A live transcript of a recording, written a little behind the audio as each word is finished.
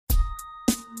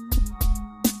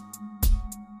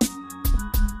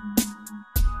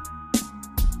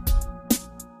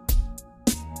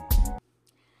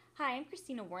I'm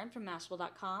Christina Warren from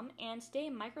Mashable.com, and today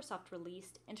Microsoft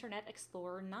released Internet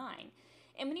Explorer 9.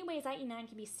 In many ways, IE9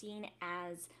 can be seen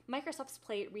as Microsoft's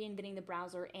play at reinventing the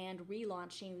browser and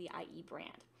relaunching the IE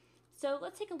brand. So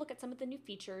let's take a look at some of the new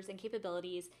features and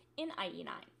capabilities in IE9.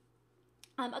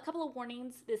 A couple of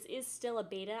warnings, this is still a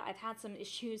beta. I've had some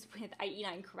issues with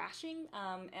IE9 crashing,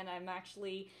 and I'm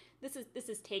actually, this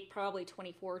is take probably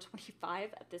 24 or 25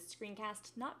 of this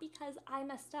screencast, not because I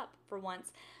messed up for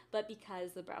once, but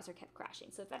because the browser kept crashing.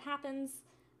 So if that happens,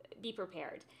 be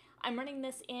prepared. I'm running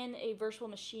this in a virtual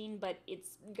machine, but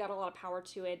it's got a lot of power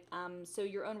to it, so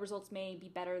your own results may be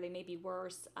better, they may be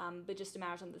worse, but just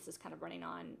imagine this is kind of running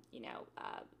on,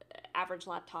 average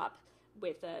laptop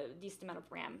with a decent amount of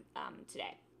RAM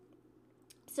today.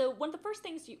 So one of the first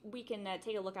things we can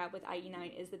take a look at with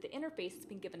IE9 is that the interface has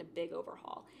been given a big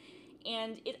overhaul.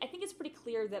 And I think it's pretty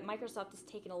clear that Microsoft has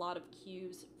taken a lot of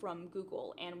cues from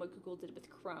Google and what Google did with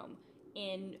Chrome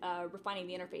in refining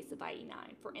the interface of IE9.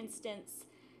 For instance,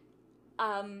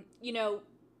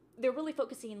 they're really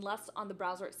focusing less on the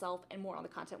browser itself and more on the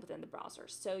content within the browser.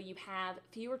 So you have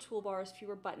fewer toolbars,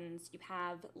 fewer buttons, you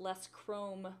have less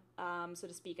Chrome, so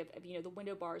to speak, of the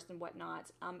window bars and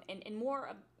whatnot, and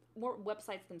more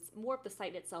websites, more of the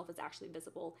site itself is actually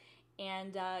visible.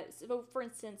 And so, for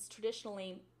instance,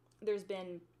 traditionally, there's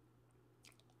been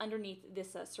underneath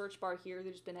this search bar here,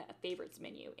 there's been a favorites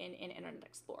menu in Internet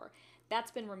Explorer. That's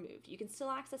been removed. You can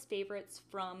still access favorites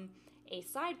from a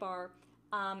sidebar,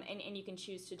 and you can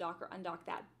choose to dock or undock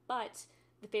that, but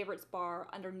the favorites bar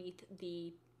underneath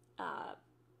the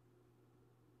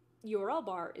URL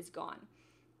bar is gone.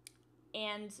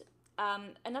 And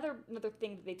another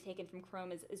thing that they've taken from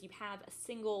Chrome is you have a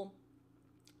single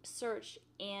search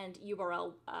and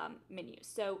URL menu.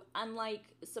 So unlike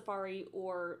Safari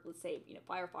or let's say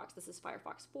Firefox, this is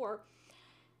Firefox 4,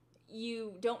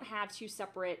 you don't have two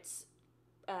separate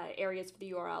areas for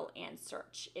the URL and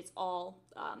search. It's all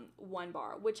one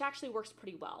bar, which actually works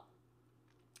pretty well,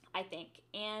 I think.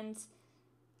 And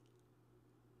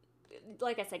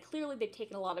like I said, clearly they've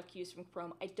taken a lot of cues from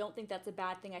Chrome. I don't think that's a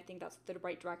bad thing. I think that's the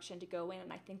right direction to go in,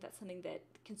 and I think that's something that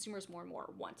consumers more and more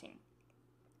are wanting.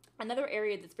 Another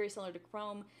area that's very similar to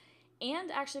Chrome,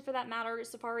 and actually for that matter,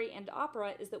 Safari and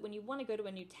Opera, is that when you want to go to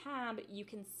a new tab, you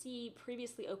can see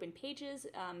previously open pages,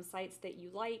 sites that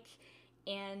you like,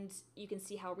 and you can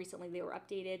see how recently they were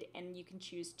updated, and you can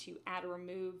choose to add or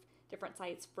remove different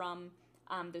sites from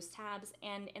those tabs,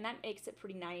 and that makes it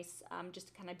pretty nice just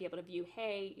to kind of be able to view,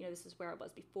 hey, this is where I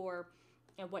was before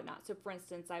and whatnot. So for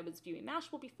instance, I was viewing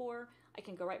Mashable before, I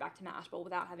can go right back to Mashable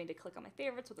without having to click on my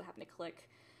favorites, without having to click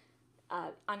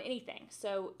on anything.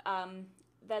 So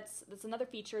that's another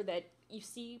feature that you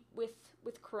see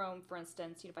with Chrome, for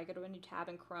instance. If I go to a new tab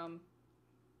in Chrome,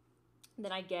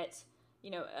 then I get,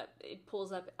 it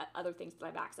pulls up other things that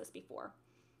I've accessed before.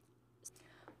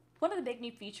 One of the big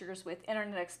new features with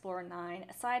Internet Explorer 9,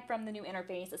 aside from the new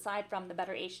interface, aside from the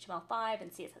better HTML5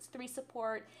 and CSS3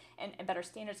 support and better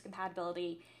standards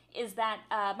compatibility, is that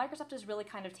Microsoft has really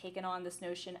kind of taken on this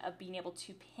notion of being able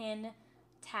to pin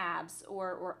tabs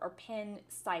or pin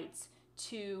sites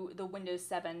to the Windows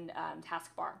 7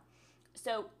 taskbar.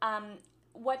 So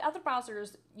what other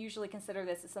browsers usually consider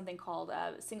this is something called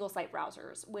single site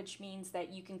browsers, which means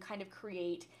that you can kind of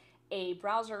create a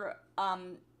browser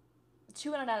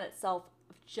to and on itself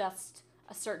of just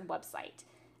a certain website.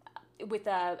 With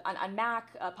on Mac,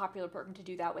 a popular program to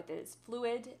do that with is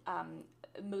Fluid.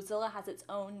 Mozilla has its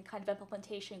own kind of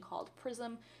implementation called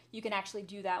Prism. You can actually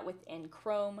do that within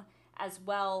Chrome as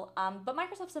well, but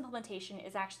Microsoft's implementation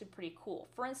is actually pretty cool.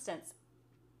 For instance,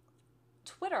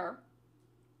 Twitter,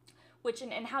 which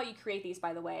and how you create these,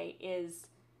 by the way, is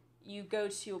you go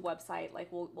to a website, like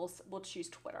we'll choose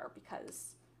Twitter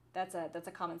because that's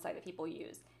a common site that people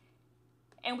use,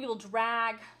 and we will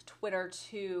drag Twitter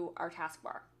to our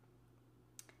taskbar,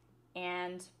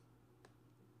 and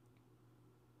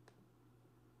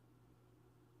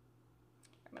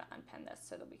I'm going to unpin this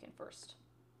so that we can first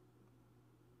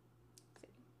see.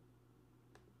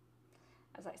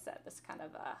 As I said, this kind of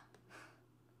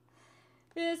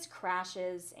this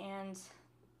crashes, and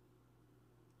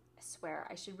I swear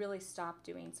I should really stop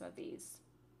doing some of these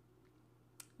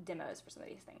demos for some of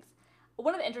these things.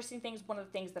 One of the interesting things, one of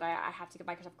the things that I have to give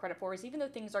Microsoft credit for is even though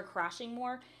things are crashing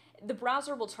more, the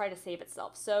browser will try to save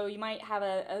itself. So you might have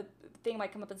a thing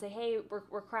might come up and say, hey,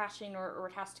 we're crashing or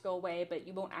it has to go away, but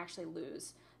you won't actually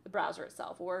lose the browser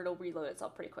itself, or it'll reload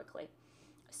itself pretty quickly.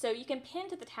 So you can pin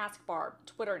to the taskbar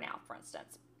Twitter now, for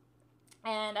instance.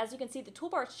 And as you can see, the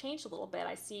toolbar's changed a little bit.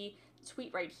 I see the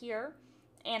tweet right here,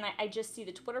 and I just see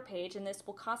the Twitter page, and this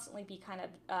will constantly be kind of,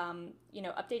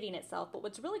 updating itself. But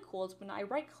what's really cool is when I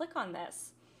right-click on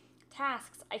this,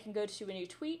 tasks, I can go to a new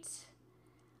tweet.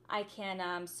 I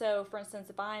can, so for instance,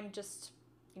 if I'm just,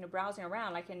 browsing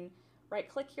around, I can right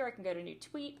click here, I can go to new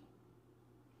tweet.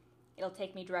 It'll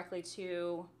take me directly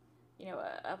to,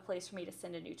 a place for me to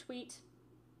send a new tweet.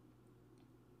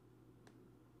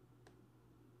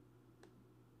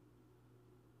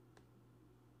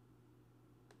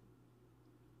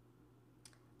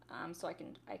 So I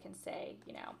can say,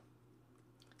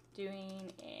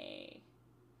 doing an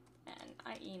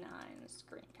IE9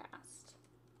 screencast.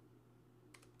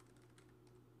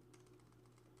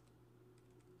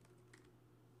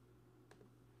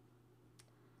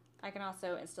 I can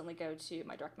also instantly go to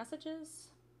my direct messages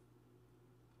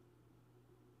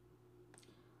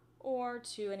or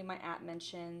to any of my app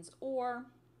mentions or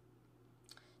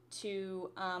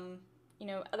to,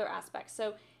 other aspects.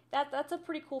 So that's a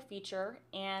pretty cool feature,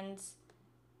 and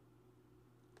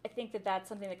I think that's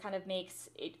something that kind of makes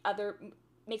it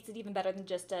even better than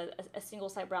just a single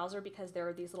site browser, because there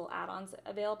are these little add-ons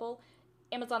available.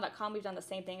 Amazon.com, we've done the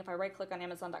same thing. If I right click on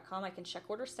Amazon.com, I can check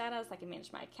order status, I can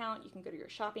manage my account, you can go to your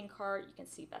shopping cart, you can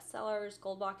see bestsellers,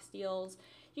 gold box deals,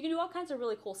 you can do all kinds of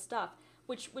really cool stuff,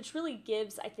 which really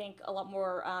gives, I think, a lot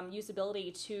more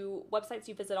usability to websites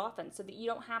you visit often, so that you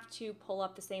don't have to pull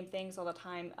up the same things all the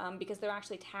time, because they're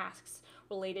actually tasks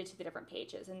related to the different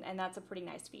pages, and that's a pretty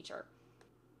nice feature.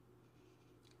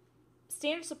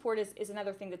 Standard support is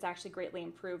another thing that's actually greatly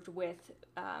improved with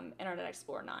Internet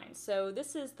Explorer 9. So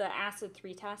this is the ACID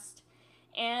 3 test,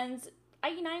 and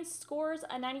IE9 scores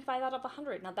a 95 out of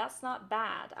 100. Now that's not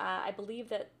bad. I believe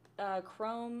that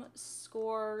Chrome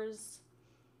scores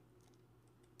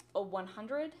a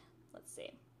 100. Let's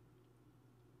see.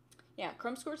 Yeah,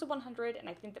 Chrome scores a 100, and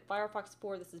I think that Firefox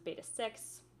 4, this is beta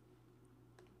 6.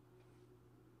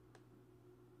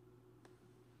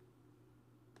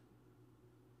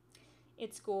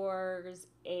 It scores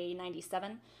a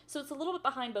 97. So it's a little bit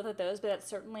behind both of those, but that's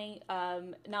certainly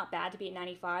not bad to be at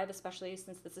 95, especially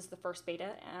since this is the first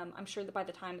beta. I'm sure that by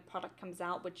the time the product comes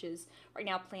out, which is right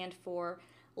now planned for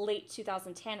late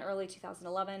 2010, early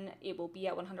 2011, it will be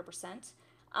at 100%.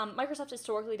 Microsoft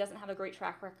historically doesn't have a great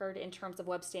track record in terms of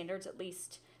web standards, at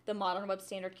least the modern web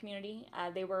standard community.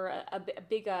 They were a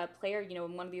big player,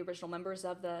 and one of the original members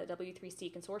of the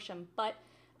W3C consortium, but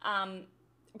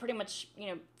pretty much,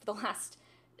 for the last,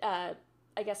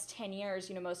 10 years,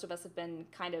 most of us have been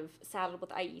kind of saddled with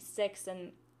IE6,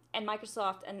 and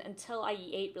Microsoft, and until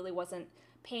IE8 really wasn't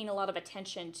paying a lot of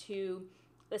attention to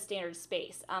the standard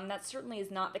space. That certainly is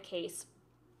not the case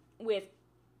with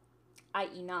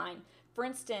IE9. For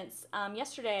instance,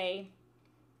 yesterday,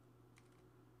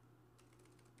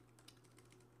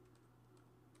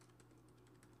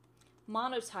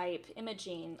 Monotype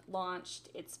Imaging launched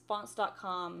its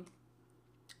fonts.com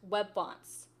web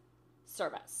fonts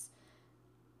service.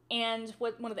 And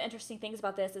one of the interesting things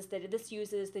about this is that this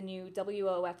uses the new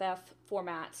WOFF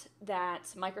format that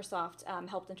Microsoft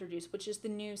helped introduce, which is the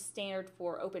new standard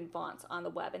for open fonts on the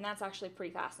web, and that's actually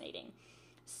pretty fascinating.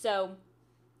 So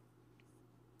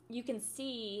you can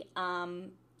see,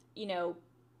 you're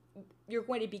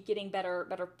going to be getting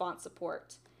better font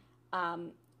support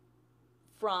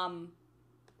from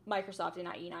Microsoft in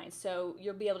IE9. So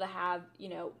you'll be able to have,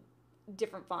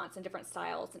 different fonts and different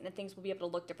styles, and things will be able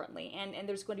to look differently, and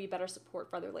there's going to be better support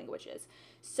for other languages.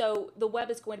 So the web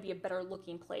is going to be a better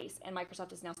looking place, and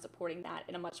Microsoft is now supporting that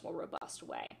in a much more robust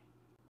way.